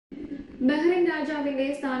Bahrain രാജാവിന്റെ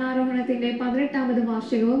സ്ഥാനാരോഹണത്തിന്റെ 18ാമത്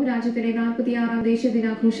വാർഷികവും രാജ്യത്തിന്റെ 46ാം ദേശീയ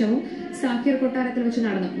ദിനാഘോഷവും സാക്കിർ കൊട്ടാരത്തിൽ വെച്ച്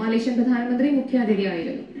നടന്നു. മലേഷ്യൻ പ്രധാനമന്ത്രി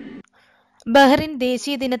മുഖ്യാതിഥിയായിരുന്നു. ബഹ്റിൻ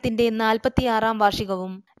ദേശീയ ദിനത്തിന്റെ 46ാം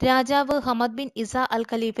വാർഷികവും രാജാവ് ഹമദ് ബിൻ ഇസ അൽ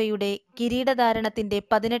ഖലീഫയുടെ കിരീടധാരണത്തിന്റെ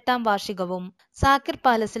 18ാം വാർഷികവും സാക്കിർ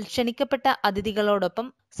പാലസിൽ ക്ഷണിക്കപ്പെട്ട അതിഥികളോടൊപ്പം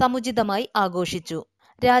സമുചിതമായി ആഘോഷിച്ചു.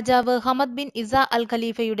 രാജാവ് ഹമദ് ബിൻ ഇസ അൽ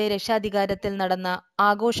ഖലീഫയുടെ രക്ഷാധികാരത്തിൽ നടന്ന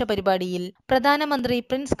ആഘോഷ പരിപാടിയിൽ പ്രധാനമന്ത്രി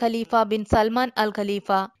പ്രിൻസ് ഖലീഫ ബിൻ സൽമാൻ അൽ ഖലീഫ,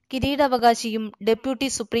 കിരീടാവകാശിയും deputy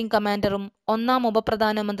supreme കമാൻഡറും 1ാം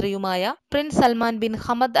ഉപപ്രധാനമന്ത്രിയുമായ Prince Salman bin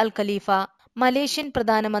Hamad Al ഖലീഫ, മലേഷ്യൻ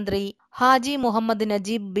പ്രധാനമന്ത്രി ഹാജി മുഹമ്മദ്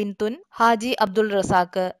നജീബ് ബിൻ തുൻ ഹാജി അബ്ദുൾ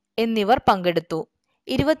റസാഖ് എന്നിവർ പങ്കെടുത്തു.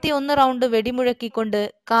 21 റൗണ്ട് വെടിമുഴക്കിക്കൊണ്ട്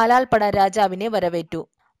കാലാൾപ്പട രാജാവിനെ വരവേറ്റു.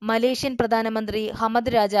 മലേഷ്യൻ പ്രധാനമന്ത്രി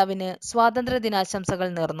ഹമദ് രാജാവിന് സ്വാതന്ത്ര്യദിനാശംസകൾ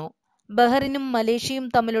നേർന്നു. ബഹ്റിനും മലേഷ്യയും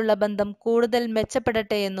തമ്മിലുള്ള ബന്ധം കൂടുതൽ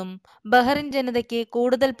മെച്ചപ്പെടട്ടെയെന്നും ബഹ്റിൻ ജനതയ്ക്ക്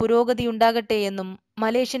കൂടുതൽ പുരോഗതിയുണ്ടാകട്ടെയെന്നും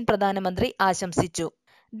മലേഷ്യൻ പ്രധാനമന്ത്രി ആശംസിച്ചു.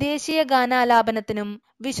 ദേശീയ ഗാനാലാപനത്തിനും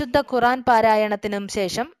വിശുദ്ധ ഖുർആൻ പാരായണത്തിനും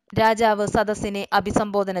ശേഷം രാജാവ് സദസ്സിനെ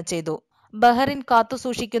അഭിസംബോധന ചെയ്തു. ബഹ്റിൻ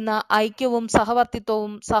കാത്തുസൂക്ഷിക്കുന്ന ഐക്യവും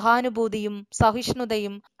സഹവർത്തിത്വവും സഹാനുഭൂതിയും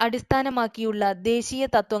സഹിഷ്ണുതയും അടിസ്ഥാനമാക്കിയുള്ള ദേശീയ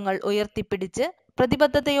തത്വങ്ങൾ ഉയർത്തിപ്പിടിച്ച്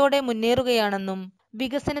പ്രതിബദ്ധതയോടെ മുന്നേറുകയാണെന്നും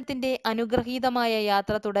വികസനത്തിന്റെ അനുഗ്രഹീതമായ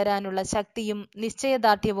യാത്ര തുടരാനുള്ള ശക്തിയും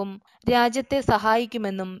നിശ്ചയദാർഢ്യവും രാജ്യത്തെ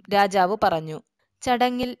സഹായിക്കുമെന്നും രാജാവ് പറഞ്ഞു.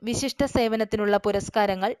 ചടങ്ങിൽ വിശിഷ്ട സേവനത്തിനുള്ള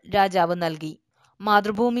പുരസ്കാരങ്ങൾ രാജാവ് നൽകി.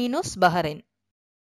 Mathrubhumi news, Bahrain.